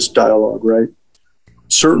throughout this dialogue, right?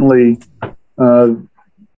 Certainly, the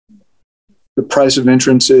price of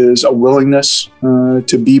entrance is a willingness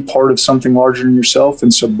to be part of something larger than yourself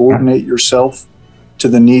and subordinate yourself to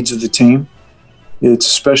the needs of the team. It's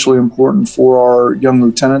especially important for our young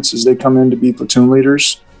lieutenants as they come in to be platoon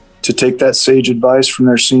leaders to take that sage advice from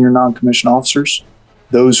their senior non-commissioned officers,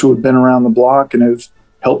 those who have been around the block and have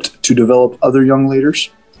helped to develop other young leaders.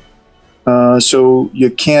 So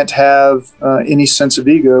you can't have any sense of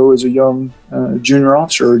ego as a young junior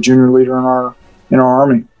officer or junior leader in our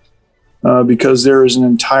Army, because there is an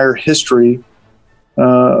entire history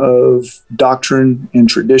of doctrine and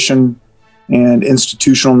tradition and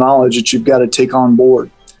institutional knowledge that you've got to take on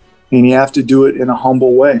board, and you have to do it in a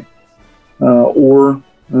humble way.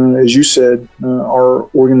 As you said, our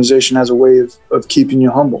organization has a way of keeping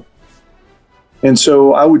you humble. And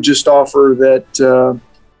so I would just offer that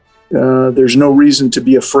there's no reason to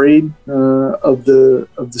be afraid of the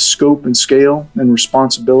scope and scale and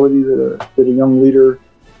responsibility that a young leader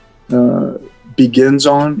begins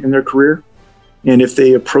on in their career. And if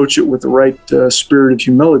they approach it with the right spirit of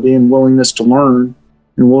humility and willingness to learn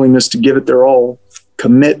and willingness to give it their all,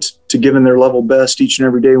 commit to giving their level best each and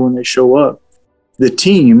every day when they show up, the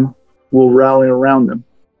team will rally around them.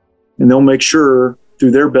 And they'll make sure through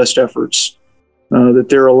their best efforts that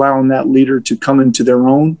they're allowing that leader to come into their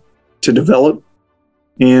own, to develop,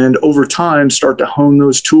 and over time start to hone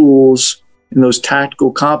those tools and those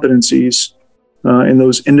tactical competencies and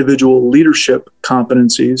those individual leadership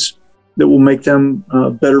competencies that will make them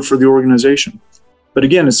better for the organization. But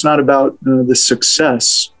again, it's not about the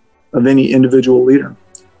success of any individual leader.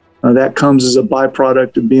 That comes as a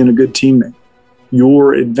byproduct of being a good teammate.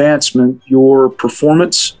 Your advancement, your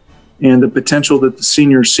performance, and the potential that the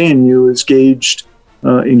seniors see in you is gauged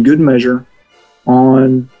in good measure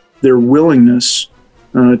on their willingness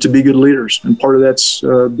to be good leaders. And part of that's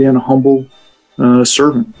being a humble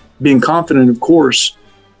servant, being confident, of course,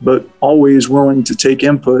 but always willing to take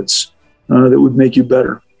inputs that would make you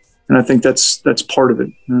better. And I think that's part of it.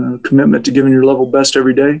 Commitment to giving your level best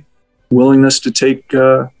every day, willingness to take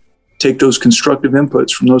those constructive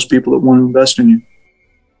inputs from those people that want to invest in you.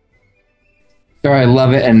 Sir, I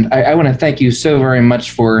love it. And I want to thank you so very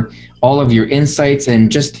much for all of your insights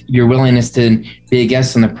and just your willingness to be a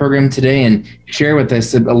guest on the program today and share with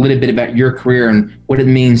us a little bit about your career and what it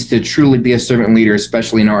means to truly be a servant leader,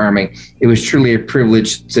 especially in our Army. It was truly a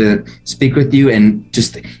privilege to speak with you and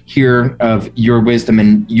just hear of your wisdom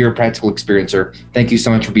and your practical experience, sir. Thank you so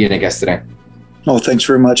much for being a guest today. Oh, thanks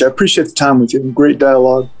very much. I appreciate the time with you. Great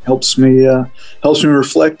dialogue. Helps me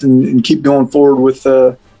reflect and keep going forward with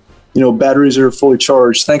batteries are fully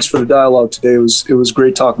charged. Thanks for the dialogue today. It was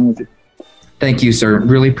great talking with you. Thank you, sir.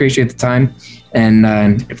 Really appreciate the time.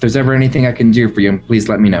 And if there's ever anything I can do for you, please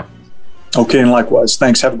let me know. Okay, and likewise.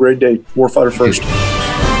 Thanks. Have a great day. Warfighter first.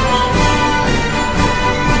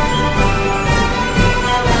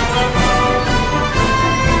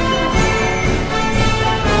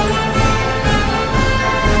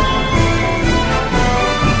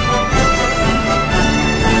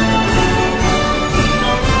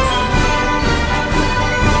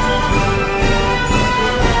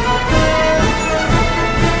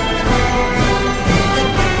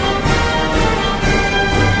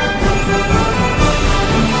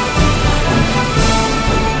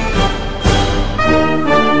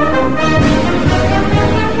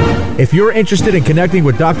 If you're interested in connecting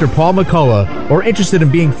with Dr. Paul McCullough or interested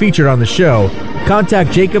in being featured on the show,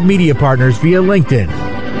 contact Jacob Media Partners via LinkedIn.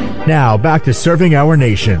 Now, back to Serving Our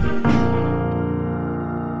Nation.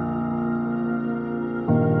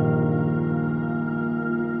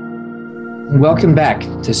 Welcome back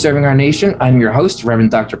to Serving Our Nation. I'm your host, Reverend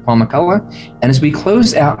Dr. Paul McCullough. And as we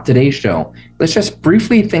close out today's show, let's just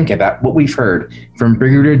briefly think about what we've heard from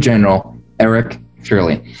Brigadier General Eric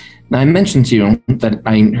Shirley. Now, I mentioned to you that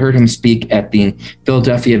I heard him speak at the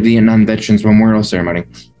Philadelphia Vietnam Veterans Memorial Ceremony,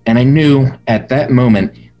 and I knew at that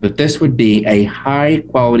moment that this would be a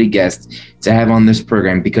high-quality guest to have on this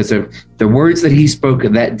program because of the words that he spoke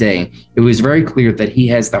that day. It was very clear that he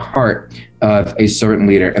has the heart of a servant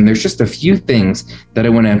leader. And there's just a few things that I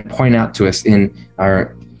want to point out to us in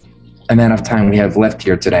our amount of time we have left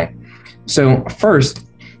here today. So first,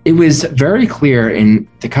 it was very clear in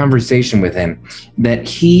the conversation with him that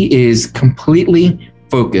he is completely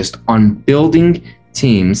focused on building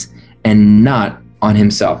teams and not on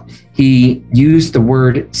himself. He used the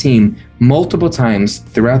word team multiple times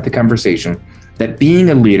throughout the conversation, that being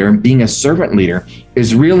a leader, being a servant leader,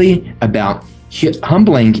 is really about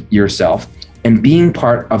humbling yourself and being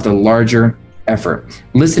part of the larger effort,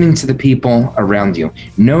 listening to the people around you,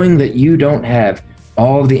 knowing that you don't have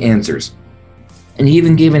all the answers. And he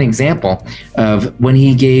even gave an example of when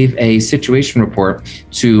he gave a situation report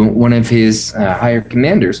to one of his higher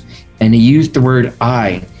commanders, and he used the word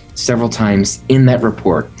I several times in that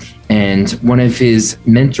report. And one of his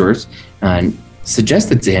mentors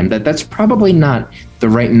suggested to him that that's probably not the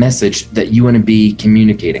right message that you want to be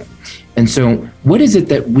communicating. And so what is it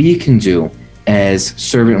that we can do as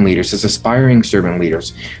servant leaders, as aspiring servant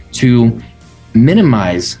leaders, to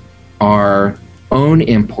minimize our own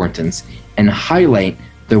importance and highlight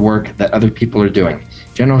the work that other people are doing?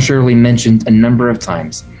 General Shirley mentioned a number of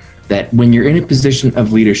times that when you're in a position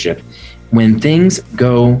of leadership, when things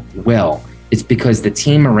go well, it's because the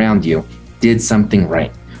team around you did something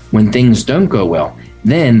right. When things don't go well,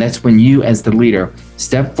 then that's when you as the leader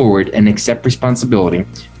step forward and accept responsibility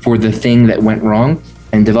for the thing that went wrong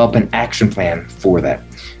and develop an action plan for that.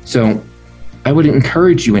 So I would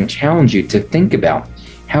encourage you and challenge you to think about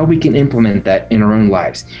how we can implement that in our own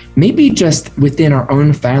lives, maybe just within our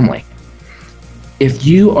own family. If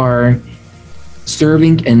you are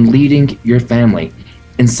serving and leading your family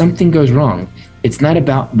and something goes wrong, it's not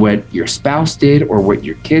about what your spouse did or what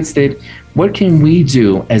your kids did. What can we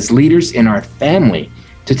do as leaders in our family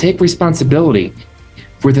to take responsibility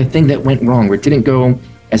for the thing that went wrong or didn't go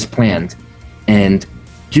as planned, and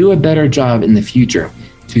do a better job in the future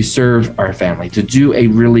to serve our family, to do a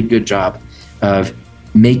really good job of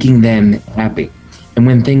making them happy? And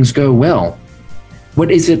when things go well,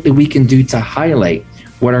 what is it that we can do to highlight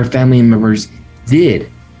what our family members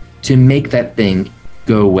did to make that thing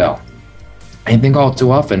go well? I think all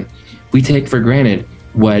too often we take for granted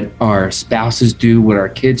what our spouses do, what our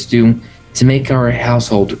kids do to make our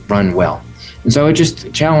household run well. And so I would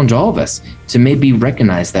just challenge all of us to maybe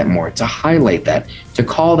recognize that more, to highlight that, to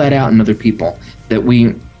call that out in other people, that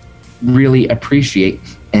we really appreciate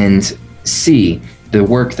and see the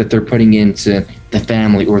work that they're putting into the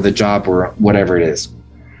family or the job or whatever it is.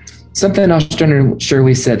 Something else General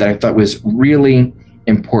Shirley said that I thought was really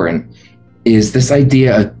important is this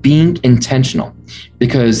idea of being intentional,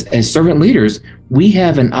 because as servant leaders, we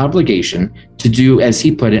have an obligation to do, as he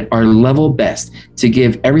put it, our level best, to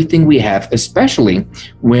give everything we have, especially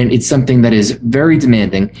when it's something that is very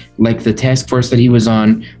demanding, like the task force that he was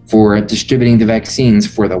on for distributing the vaccines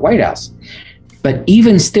for the White House. But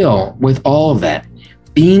even still, with all of that,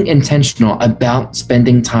 being intentional about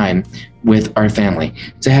spending time with our family,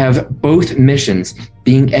 to have both missions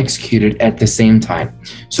being executed at the same time.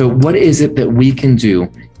 So what is it that we can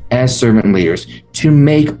do as servant leaders to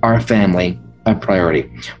make our family a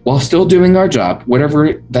priority while still doing our job,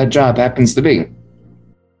 whatever that job happens to be?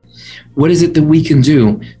 What is it that we can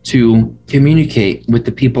do to communicate with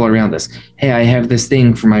the people around us? Hey, I have this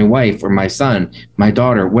thing for my wife or my son, my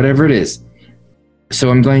daughter, whatever it is. So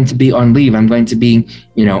I'm going to be on leave. I'm going to be,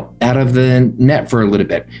 out of the net for a little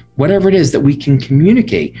bit. Whatever it is that we can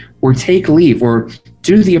communicate or take leave or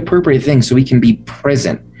do the appropriate thing so we can be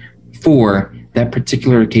present for that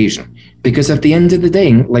particular occasion. Because at the end of the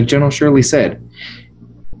day, like General Shirley said,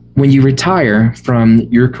 when you retire from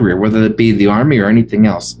your career, whether it be the Army or anything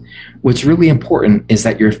else, what's really important is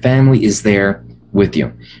that your family is there with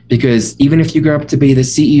you. Because even if you grow up to be the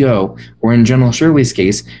CEO, or in General Shirley's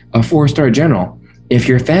case, a 4-star general, if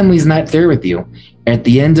your family's not there with you at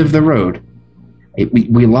the end of the road,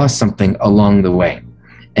 we lost something along the way.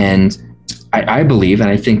 And I believe, and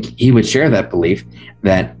I think he would share that belief,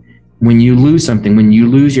 that when you lose something, when you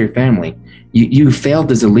lose your family, you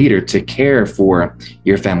failed as a leader to care for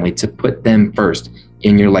your family, to put them first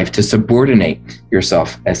in your life, to subordinate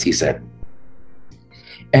yourself, as he said.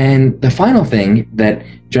 And the final thing that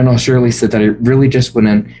General Shirley said that I really just want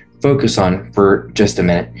to focus on for just a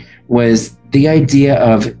minute was the idea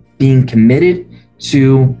of being committed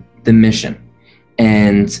to the mission.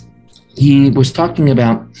 And he was talking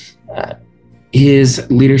about his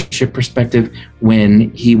leadership perspective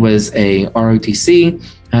when he was a ROTC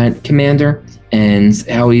commander, and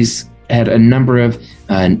how he's had a number of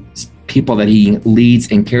people that he leads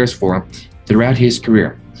and cares for throughout his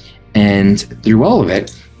career. And through all of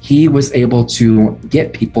it, he was able to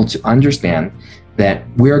get people to understand that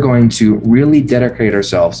we're going to really dedicate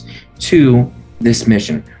ourselves to this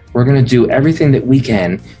mission. We're going to do everything that we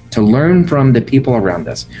can to learn from the people around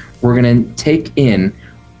us. We're going to take in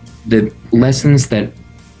the lessons that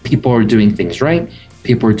people are doing things right,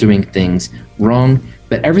 people are doing things wrong,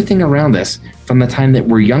 but everything around us, from the time that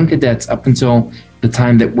we're young cadets up until the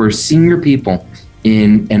time that we're senior people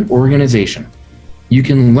in an organization, you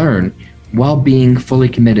can learn while being fully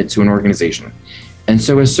committed to an organization. And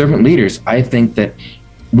so as servant leaders, I think that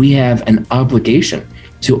we have an obligation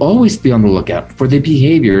to always be on the lookout for the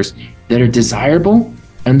behaviors that are desirable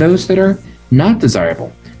and those that are not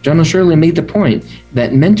desirable. General Shirley made the point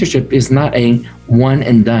that mentorship is not a one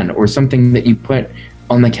and done or something that you put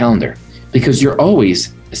on the calendar, because you're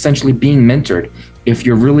always essentially being mentored if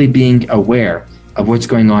you're really being aware of what's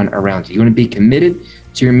going on around you. You want to be committed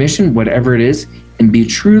to your mission, whatever it is, and be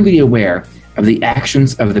truly aware of the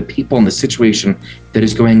actions of the people and the situation that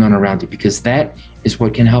is going on around you, because that is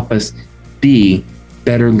what can help us be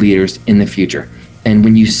better leaders in the future. And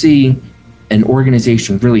when you see an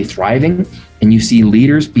organization really thriving and you see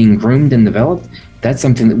leaders being groomed and developed, that's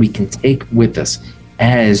something that we can take with us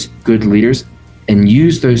as good leaders and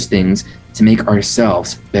use those things to make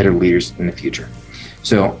ourselves better leaders in the future.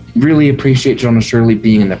 So really appreciate General Shirley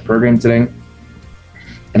being in the program today.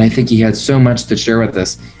 And I think he had so much to share with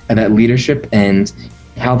us about leadership and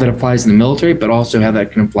how that applies in the military, but also how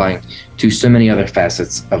that can apply to so many other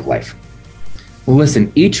facets of life. Well,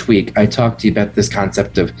 listen, each week I talk to you about this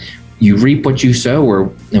concept of you reap what you sow, or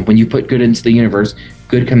when you put good into the universe,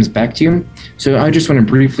 good comes back to you. So I just want to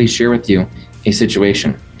briefly share with you a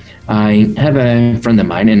situation. I have a friend of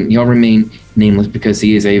mine, and he'll remain nameless because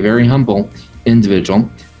he is a very humble individual,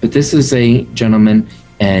 but this is a gentleman,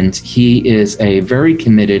 and he is a very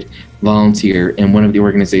committed volunteer in one of the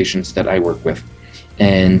organizations that I work with.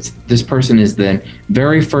 And this person is the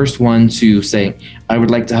very first one to say, I would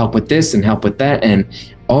like to help with this and help with that, and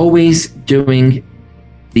always doing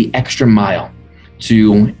the extra mile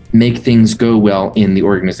to make things go well in the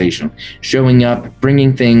organization, showing up,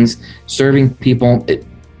 bringing things, serving people.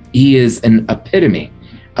 He is an epitome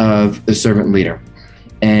of a servant leader.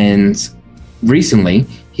 And recently,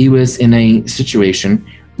 he was in a situation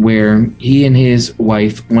where he and his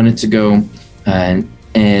wife wanted to go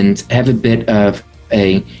and have a bit of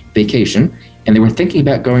a vacation, and they were thinking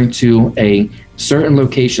about going to a certain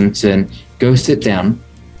location to go sit down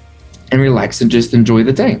and relax and just enjoy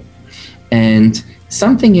the day. And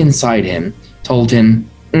something inside him told him,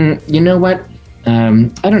 you know what?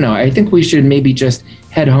 I don't know. I think we should maybe just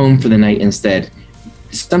head home for the night instead.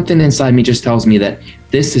 Something inside me just tells me that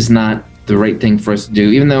this is not the right thing for us to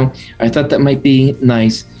do. Even though I thought that might be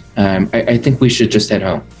nice, I think we should just head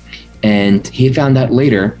home. And he found out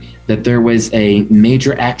later that there was a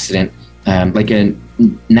major accident, like a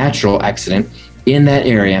natural accident in that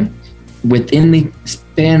area within the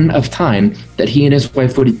span of time that he and his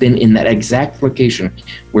wife would have been in that exact location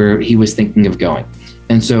where he was thinking of going.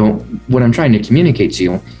 And so what I'm trying to communicate to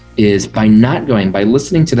you is by not going, by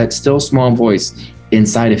listening to that still small voice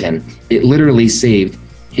inside of him, it literally saved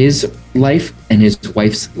his life and his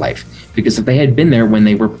wife's life. Because if they had been there when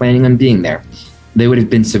they were planning on being there, they would have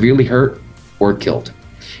been severely hurt or killed.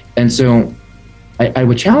 And so I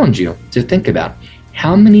would challenge you to think about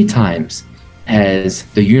how many times has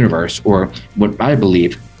the universe, or what I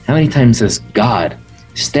believe, how many times has God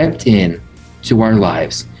stepped in to our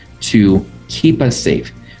lives to keep us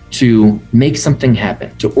safe, to make something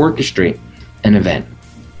happen, to orchestrate an event.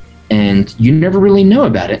 And you never really know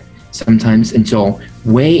about it sometimes until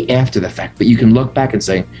way after the fact, but you can look back and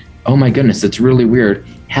say, oh my goodness, it's really weird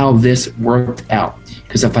how this worked out.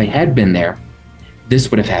 Because if I had been there, this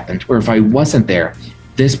would have happened. Or if I wasn't there,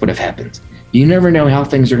 this would have happened. You never know how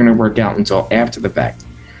things are going to work out until after the fact.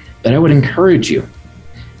 But I would encourage you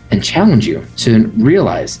and challenge you to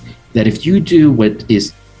realize that if you do what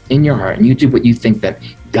is in your heart and you do what you think that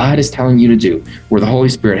God is telling you to do, or the Holy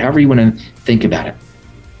Spirit, however you want to think about it,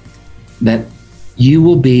 that you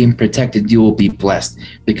will be protected, you will be blessed,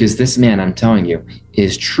 because this man, I'm telling you,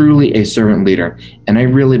 is truly a servant leader. And I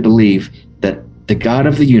really believe that the God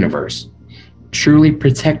of the universe truly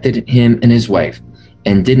protected him and his wife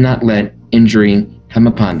and did not let injury come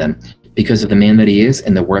upon them because of the man that he is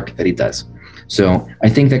and the work that he does. So I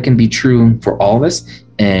think that can be true for all of us,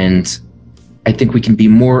 and I think we can be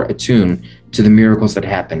more attuned to the miracles that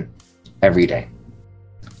happen every day.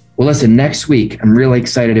 Well, listen, next week, I'm really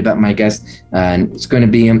excited about my guest. It's going to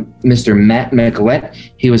be Mr. Matt Miquelette.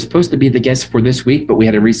 He was supposed to be the guest for this week, but we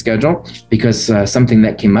had to reschedule because something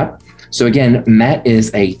that came up. So again, Matt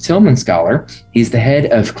is a Tillman Scholar. He's the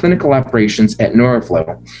head of clinical operations at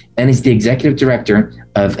Neuroflow, and he's the executive director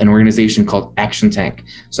of an organization called Action Tank.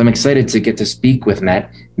 So I'm excited to get to speak with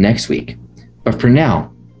Matt next week. But for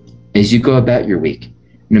now, as you go about your week,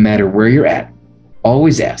 no matter where you're at,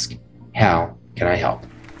 always ask, how can I help?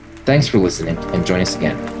 Thanks for listening, and join us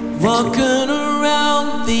again. Walking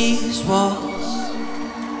around these walls,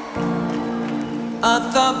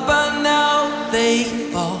 I thought by now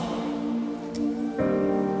they'd fall,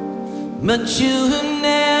 but you have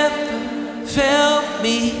never felt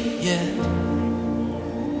me yet.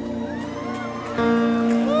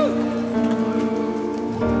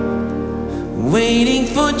 Waiting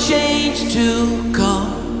for change to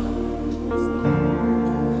come,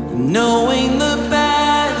 knowing the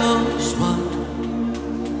battle's won,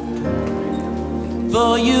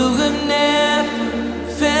 for you have never